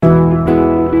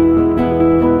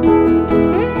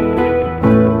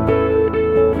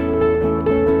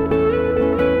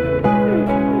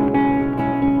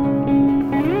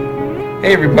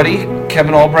Hey everybody,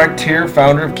 Kevin Albrecht here,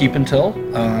 founder of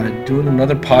KeepUntil, doing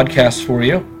another podcast for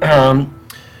you.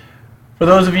 For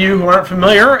those of you who aren't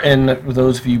familiar, and for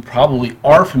those of you who probably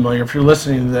are familiar, if you're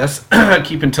listening to this,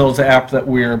 KeepUntil is the app that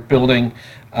we're building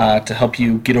to help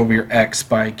you get over your ex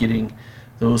by getting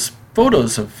those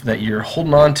photos that you're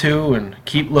holding on to and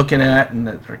keep looking at and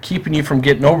that are keeping you from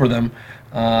getting over them.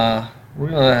 We're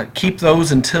going to keep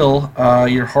those until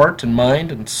your heart and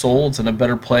mind and soul is in a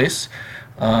better place.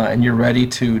 And you're ready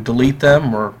to delete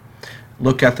them or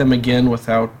look at them again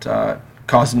without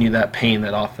causing you that pain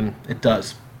that often it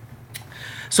does.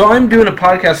 So I'm doing a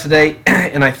podcast today,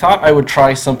 and I thought I would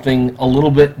try something a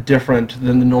little bit different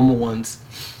than the normal ones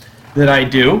that I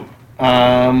do.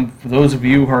 For those of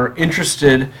you who are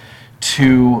interested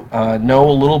to know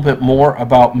a little bit more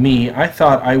about me, I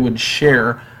thought I would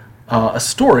share a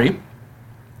story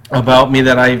about me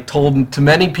that I've told to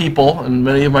many people, and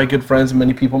many of my good friends and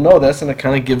many people know this, and it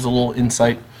kind of gives a little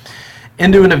insight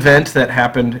into an event that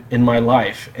happened in my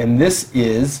life. And this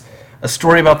is a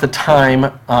story about the time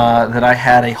that I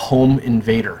had a home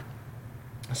invader.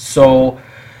 So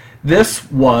this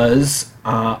was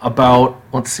about,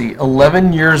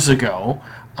 11 years ago,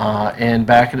 and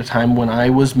back at a time when I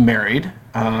was married.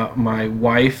 My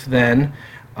wife then,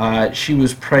 she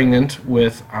was pregnant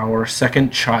with our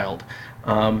second child.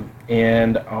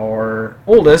 And our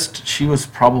oldest, she was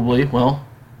probably 2,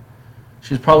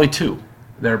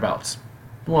 thereabouts.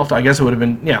 Well, I guess it would have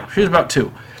been, she was about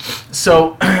 2.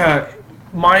 So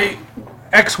my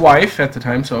ex-wife at the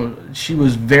time, so she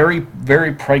was very,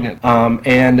 very pregnant.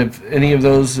 And if any of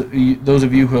those of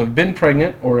you who have been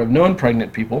pregnant or have known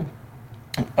pregnant people,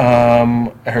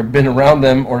 or been around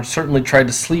them, or certainly tried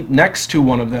to sleep next to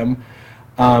one of them,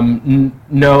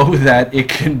 know that it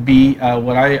can be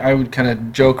what I would kind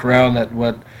of joke around that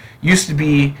what used to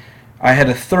be I had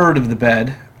a third of the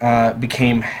bed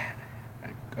became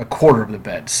a quarter of the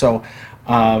bed. So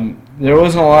there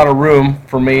wasn't a lot of room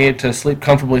for me to sleep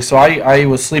comfortably, so I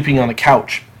was sleeping on the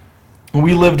couch.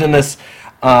 We lived in this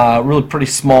really pretty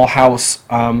small house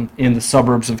in the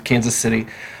suburbs of Kansas City,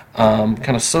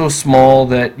 kind of so small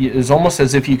that it was almost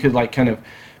as if you could kind of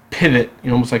pivot,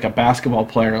 almost like a basketball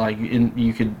player.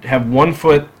 You could have one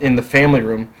foot in the family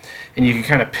room, and you could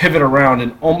kind of pivot around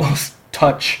and almost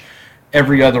touch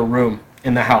every other room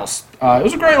in the house. It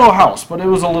was a great little house, but it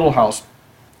was a little house.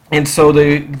 And so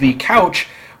the couch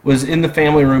was in the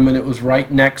family room, and it was right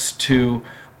next to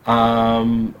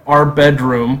our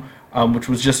bedroom, which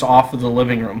was just off of the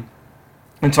living room.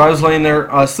 And so I was laying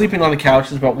there sleeping on the couch.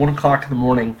 It was about 1 o'clock in the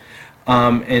morning,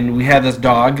 and we had this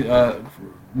dog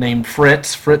named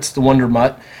Fritz the Wonder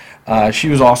Mutt. She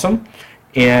was awesome,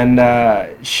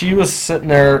 and she was sitting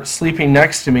there sleeping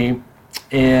next to me,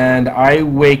 and I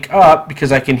wake up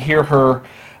because I can hear her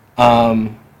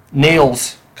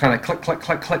nails kind of click, click,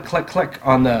 click, click, click, click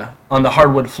on the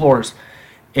hardwood floors.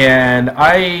 And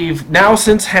I've now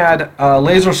since had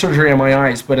laser surgery on my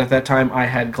eyes, but at that time I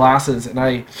had glasses, and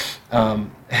I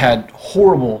had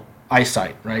horrible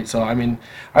eyesight, right? So I mean,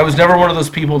 I was never one of those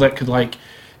people that could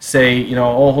say,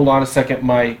 oh, hold on a second,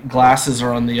 my glasses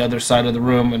are on the other side of the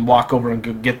room, and walk over and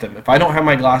go get them. If I don't have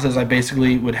my glasses, I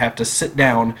basically would have to sit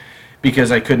down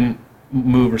because I couldn't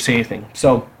move or say anything.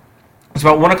 So it's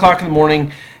about 1 o'clock in the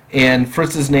morning, and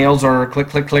Fritz's nails are click,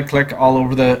 click, click, click all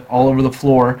over the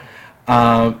floor.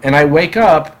 And I wake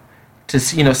up to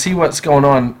see what's going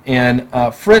on, and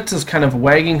Fritz is kind of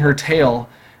wagging her tail,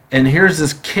 and here's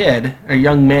this kid, a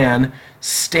young man,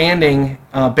 standing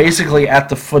basically at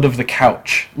the foot of the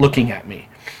couch looking at me.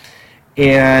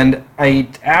 And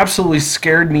it absolutely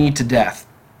scared me to death.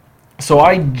 So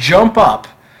I jump up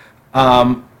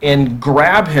and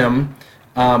grab him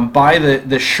by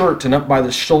the shirt and up by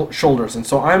the shoulders. And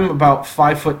so I'm about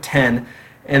 5'10",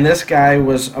 and this guy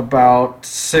was about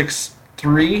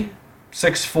 6'3",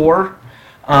 6'4".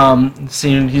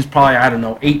 Seeing he's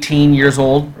probably, 18 years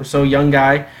old or so, young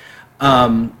guy.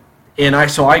 And I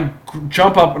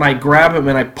jump up and I grab him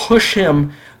and I push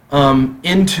him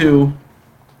into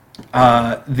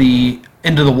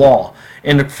the wall.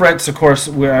 And Fritz, of course,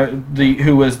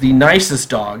 who was the nicest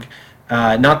dog,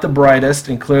 not the brightest,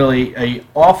 and clearly a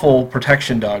awful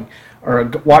protection dog or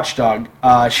a watchdog.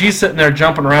 She's sitting there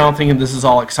jumping around thinking this is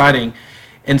all exciting.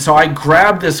 And so I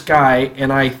grab this guy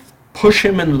and I push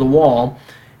him into the wall.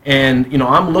 And,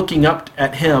 I'm looking up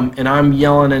at him, and I'm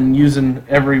yelling and using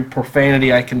every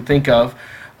profanity I can think of,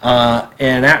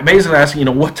 and basically asking,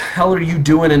 what the hell are you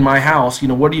doing in my house?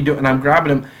 What are you doing? And I'm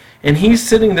grabbing him, and he's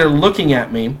sitting there looking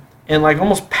at me and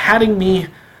almost patting me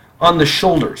on the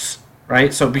shoulders,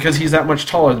 right? So because he's that much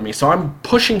taller than me. So I'm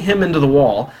pushing him into the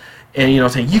wall,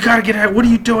 and saying, "You gotta get out! What are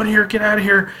you doing here? Get out of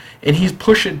here!" And he's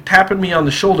tapping me on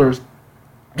the shoulders,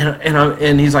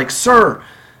 and he's like, "Sir,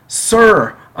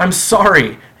 I'm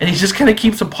sorry," and he just kind of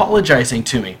keeps apologizing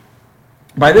to me.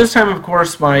 By this time, of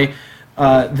course, my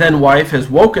then wife has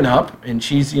woken up, and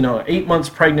she's 8 months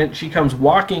pregnant. She comes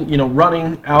walking,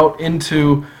 running out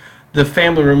into the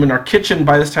family room. In our kitchen,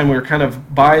 by this time we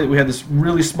were we had this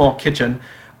really small kitchen,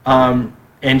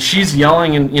 and she's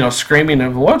yelling and screaming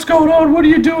of, "What's going on? What are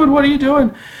you doing? What are you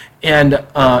doing?" And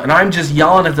I'm just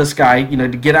yelling at this guy, to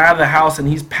get out of the house, and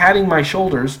he's patting my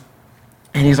shoulders,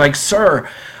 and he's like, "Sir,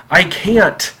 I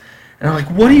can't." And I'm like,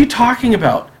 "What are you talking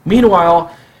about?"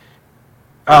 Meanwhile,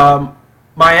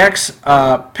 my ex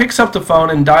picks up the phone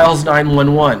and dials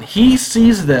 911. He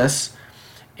sees this,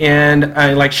 and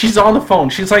she's on the phone.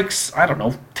 She's like, I don't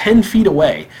know, 10 feet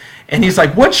away. And he's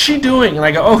like, "What's she doing?" And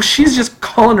I go, "Oh, she's just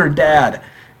calling her dad."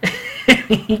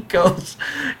 And he goes,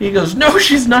 "No,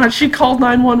 she's not. She called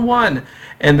 911.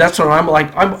 And that's when I'm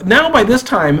now by this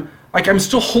time, I'm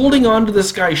still holding on to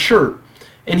this guy's shirt,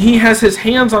 and he has his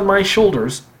hands on my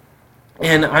shoulders,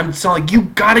 and I'm still like, "You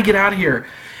got to get out of here."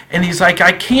 And he's like,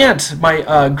 "I can't.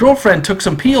 My girlfriend took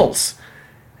some pills."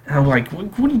 And I'm like,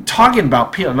 "What are you talking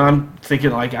about, pills?" And I'm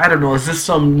thinking, I don't know, is this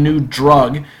some new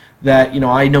drug that,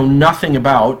 I know nothing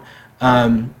about?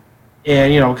 And,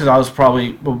 because I was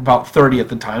probably about 30 at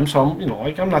the time, so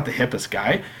I'm, I'm not the hippest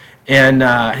guy. And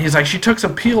he's like, "She took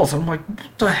some pills." I'm like,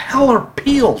 "What the hell are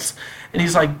pills?" And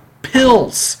he's like,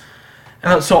 "Pills."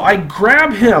 And so I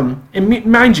grab him, and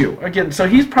mind you, again, so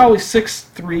he's probably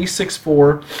 6'3",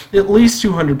 6'4", at least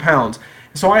 200 pounds.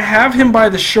 So I have him by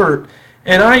the shirt,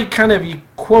 and I kind of,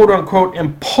 quote unquote,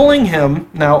 am pulling him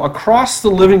now across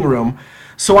the living room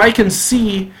so I can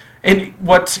see and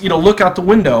look out the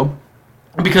window,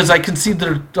 because I can see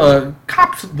the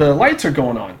cops, the lights are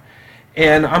going on.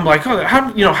 And I'm like,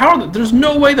 "Oh, there's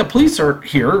no way the police are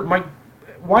here." My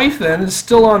wife then is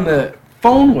still on the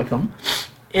phone with them.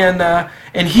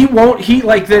 And he won't.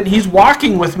 Then he's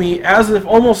walking with me as if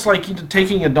almost like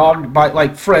taking a dog by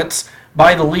Fritz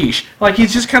by the leash.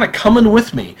 He's just kind of coming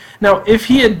with me. Now, if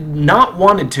he had not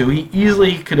wanted to, he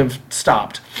easily could have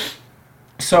stopped.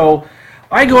 So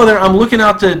I go there. I'm looking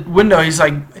out the window. He's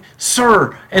like,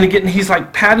 "Sir," and again he's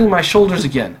patting my shoulders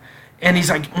again, and he's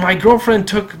like, "My girlfriend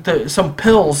took some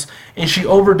pills and she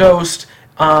overdosed.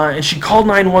 And she called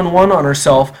 911 on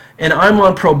herself, and I'm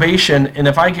on probation, and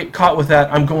if I get caught with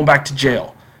that, I'm going back to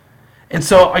jail." And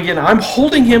so, again, I'm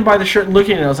holding him by the shirt and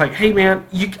looking at him. I was like, "Hey, man,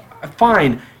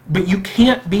 fine, but you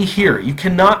can't be here. You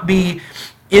cannot be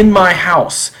in my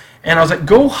house." And I was like,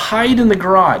 "Go hide in the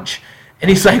garage." And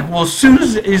he's like, "Well, as soon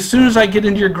as I get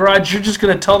into your garage, you're just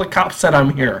going to tell the cops that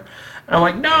I'm here." And I'm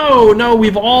like, no,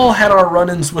 we've all had our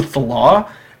run-ins with the law.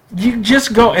 You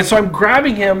just go." And so I'm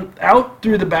grabbing him out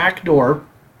through the back door.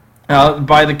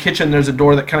 By the kitchen, there's a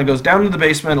door that kind of goes down to the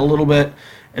basement a little bit,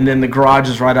 and then the garage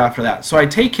is right after that. So I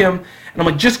take him, and I'm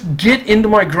like, "Just get into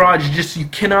my garage. You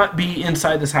cannot be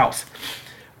inside this house."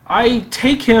 I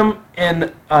take him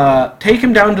and take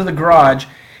him down to the garage.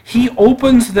 He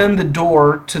opens then the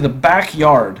door to the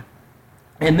backyard,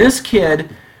 and this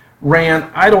kid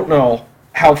ran, I don't know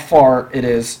how far it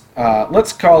is,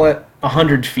 let's call it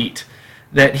 100 feet,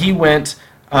 that he went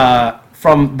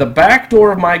from the back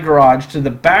door of my garage to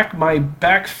my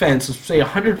back fence, say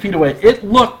 100 feet away. It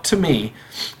looked to me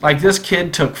like this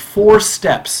kid took 4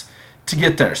 steps to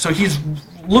get there. So he's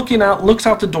looks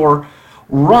out the door,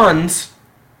 runs,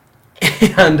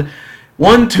 and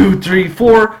 1, 2, 3,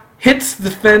 4, hits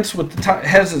the fence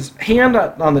has his hand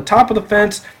on the top of the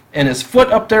fence and his foot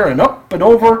up there and up and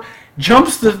over,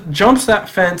 jumps that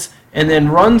fence, and then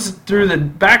runs through the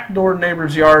back door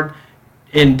neighbor's yard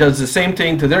and does the same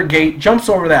thing to their gate, jumps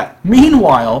over that.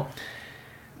 Meanwhile,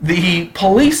 the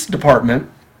police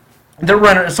department, they're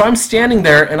running. So I'm standing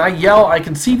there, and I yell. I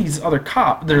can see these other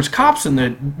cops. There's cops in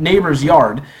the neighbor's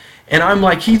yard, and I'm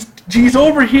like, he's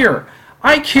over here.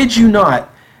 I kid you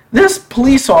not. This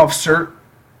police officer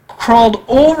crawled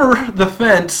over the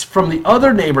fence from the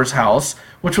other neighbor's house,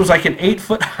 which was like an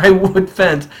 8-foot high wood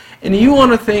fence. And you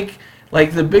want to think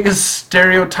the biggest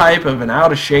stereotype of an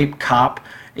out-of-shape cop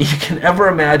you can ever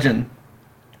imagine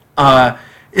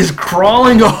is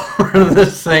crawling over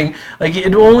this thing.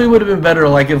 It only would have been better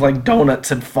if donuts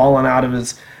had fallen out of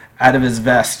his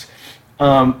vest.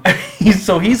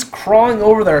 So he's crawling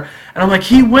over there, and I'm like,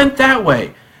 he went that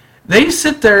way. They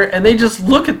sit there and they just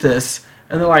look at this,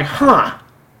 and they're like, huh.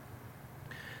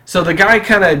 So the guy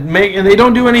and they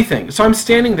don't do anything. So I'm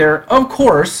standing there, of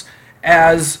course,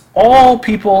 as all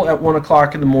people at 1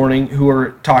 o'clock in the morning who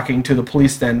are talking to the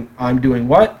police. Then I'm doing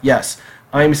what? Yes,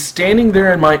 I'm standing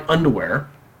there in my underwear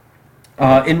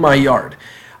in my yard.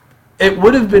 it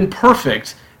would have been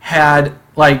perfect had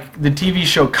like the TV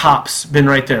show Cops been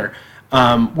right there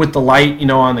with the light,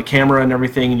 on the camera and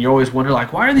everything, and you always wonder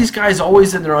like, why are these guys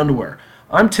always in their underwear?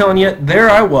 I'm telling you, there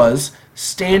I was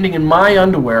standing in my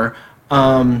underwear,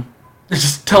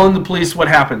 just telling the police what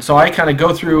happened. So I kind of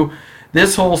go through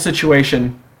this whole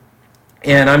situation,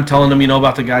 and I'm telling them,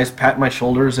 about the guys patting my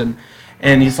shoulders, and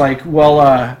he's like,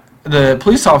 well, the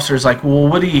police officer's like, well,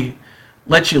 would he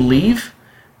let you leave?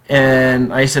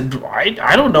 And I said,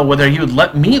 I don't know whether he would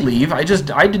let me leave. I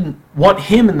didn't want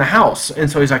him in the house.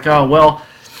 And so he's like, oh, well,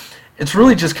 it's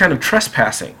really just kind of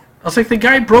trespassing. I was like, the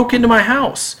guy broke into my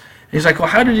house. And he's like, well,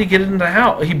 how did he get into the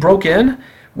house? He broke in?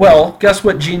 Well, guess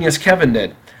what genius Kevin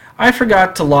did? I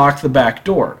forgot to lock the back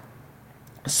door.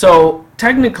 So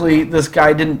technically, this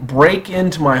guy didn't break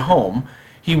into my home.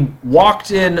 He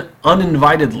walked in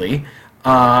uninvitedly,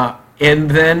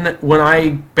 and then when I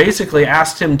basically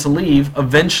asked him to leave,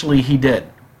 eventually he did.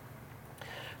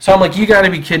 So I'm like, you got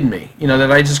to be kidding me,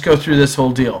 that I just go through this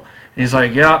whole deal. And he's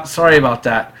like, yeah, sorry about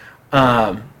that.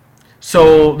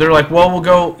 So they're like, well, we'll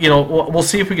go, we'll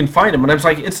see if we can find him. And I was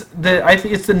like, I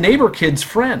think it's the neighbor kid's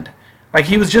friend. Like,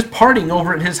 he was just partying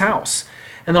over at his house.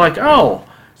 And they're like, oh.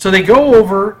 So they go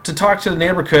over to talk to the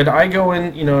neighbor kid. I go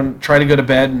in, and try to go to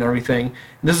bed and everything. And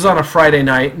this is on a Friday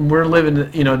night, and we're living,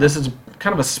 this is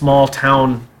kind of a small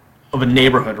town of a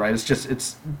neighborhood, right?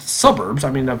 It's suburbs. I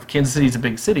mean, Kansas City is a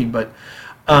big city, but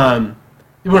you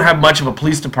wouldn't have much of a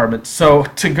police department. So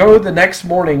to go the next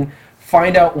morning,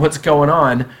 find out what's going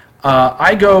on,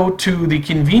 I go to the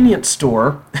convenience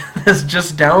store that's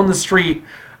just down the street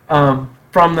from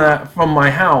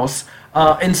my house,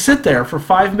 and sit there for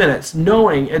 5 minutes,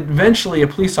 knowing eventually a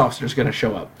police officer is going to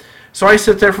show up. So I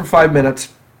sit there for 5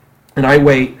 minutes, and I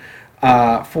wait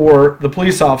for the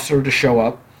police officer to show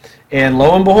up, and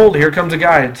lo and behold, here comes a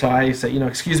guy. And so I say,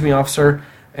 excuse me, officer,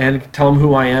 and tell him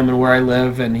who I am and where I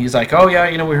live. And he's like, oh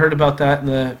yeah, we heard about that in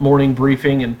the morning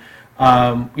briefing, and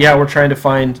yeah, we're trying to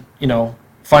find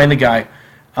the guy.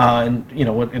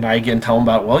 And I again tell him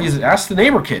about, well, ask the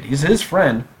neighbor kid, he's his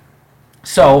friend.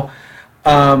 So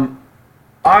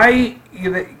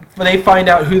they find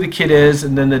out who the kid is,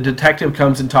 and then the detective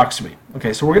comes and talks to me.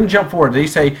 Okay, so we're going to jump forward. They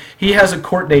say he has a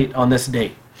court date on this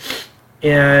date.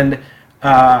 And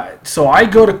so I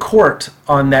go to court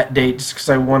on that date just because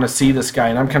I want to see this guy.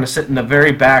 And I'm kind of sitting in the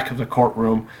very back of the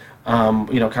courtroom,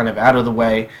 kind of out of the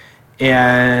way.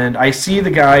 And I see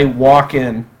the guy walk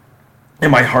in,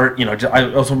 and my heart, I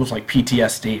was almost like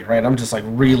PTSD, right? I'm just like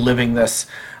reliving this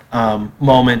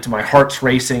moment. My heart's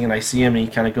racing, and I see him, and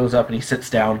he kind of goes up and he sits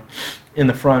down in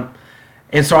the front.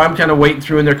 And so I'm kind of waiting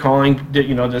through, and they're calling,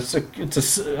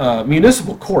 it's a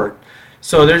municipal court,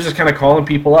 so they're just kind of calling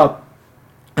people up.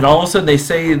 And all of a sudden they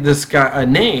say this guy a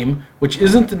name, which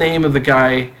isn't the name of the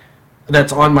guy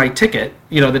that's on my ticket,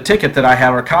 the ticket that I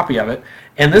have, or a copy of it.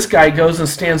 And this guy goes and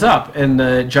stands up, and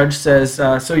the judge says,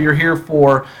 so you're here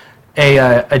for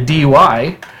a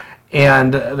DUI?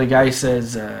 And the guy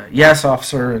says, yes,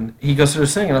 officer. And he goes through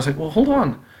this thing, and I was like, well, hold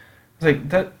on. I was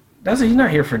like, he's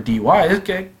not here for DUI.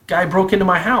 This guy broke into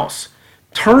my house.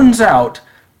 Turns out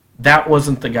that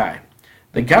wasn't the guy.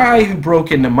 The guy who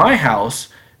broke into my house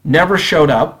never showed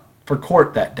up for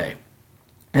court that day.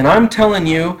 And I'm telling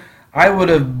you, I would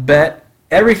have bet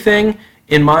everything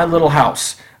in my little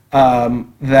house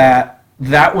that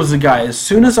was the guy. As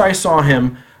soon as I saw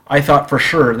him, I thought for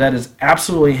sure that is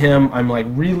absolutely him. I'm like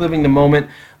reliving the moment,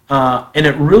 and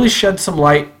it really shed some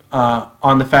light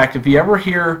on the fact if you ever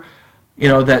hear,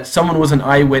 that someone was an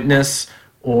eyewitness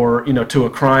or to a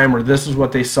crime, or this is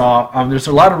what they saw. There's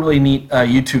a lot of really neat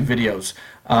YouTube videos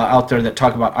out there that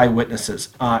talk about eyewitnesses,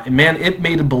 and man, it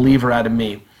made a believer out of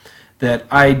me that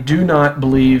I do not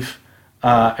believe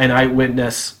an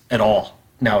eyewitness at all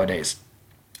nowadays,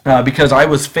 because I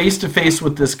was face to face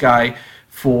with this guy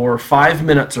for 5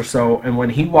 minutes or so, and when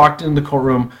he walked into the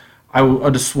courtroom, I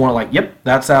just swore like, yep,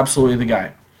 that's absolutely the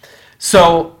guy.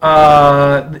 So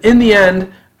in the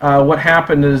end, what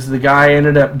happened is the guy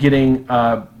ended up getting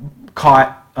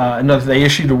caught. They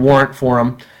issued a warrant for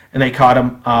him, and they caught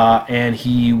him, and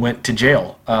he went to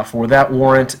jail for that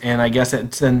warrant. And I guess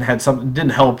it then had something. It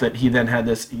didn't help that he then had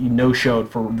this no-showed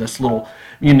for this little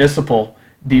municipal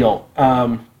deal.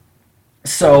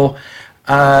 So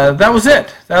that was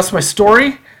it. That's my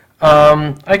story.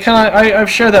 I've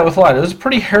shared that with a lot. It was a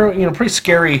pretty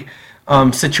scary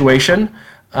situation.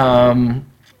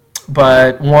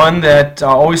 But one that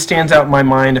always stands out in my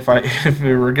mind if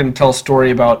we were going to tell a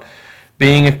story about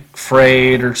being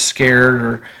afraid or scared,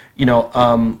 or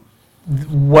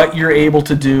what you're able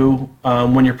to do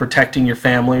when you're protecting your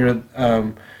family, or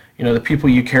the people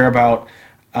you care about.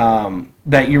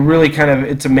 That you really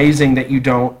it's amazing that you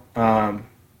don't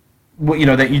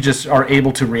that you just are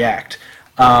able to react.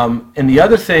 And the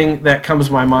other thing that comes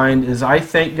to my mind is I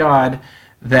thank God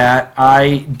that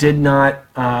I did not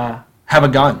have a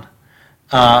gun,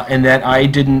 and that I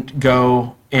didn't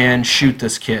go and shoot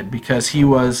this kid, because he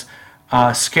was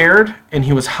scared and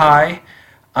he was high.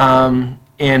 And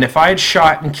if I had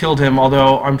shot and killed him,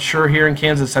 although I'm sure here in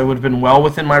Kansas I would have been well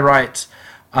within my rights,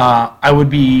 I would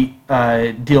be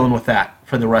dealing with that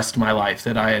for the rest of my life,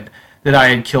 that I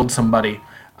had killed somebody.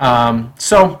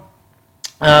 So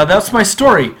that's my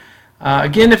story.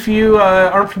 Again, if you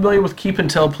aren't familiar with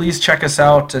KeepUntil, please check us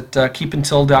out at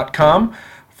KeepUntil.com.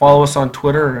 Follow us on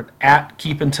Twitter at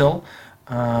KeepUntil.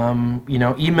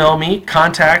 Email me,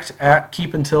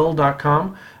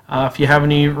 contact@keepuntil.com. If you have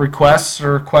any requests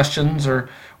or questions or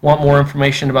want more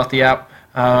information about the app.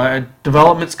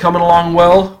 Development's coming along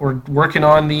well. We're working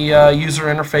on the user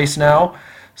interface now.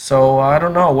 So I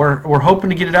don't know. We're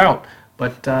hoping to get it out.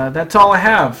 But that's all I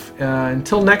have.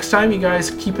 Until next time, you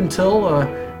guys keep until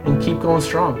and keep going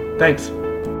strong. Thanks.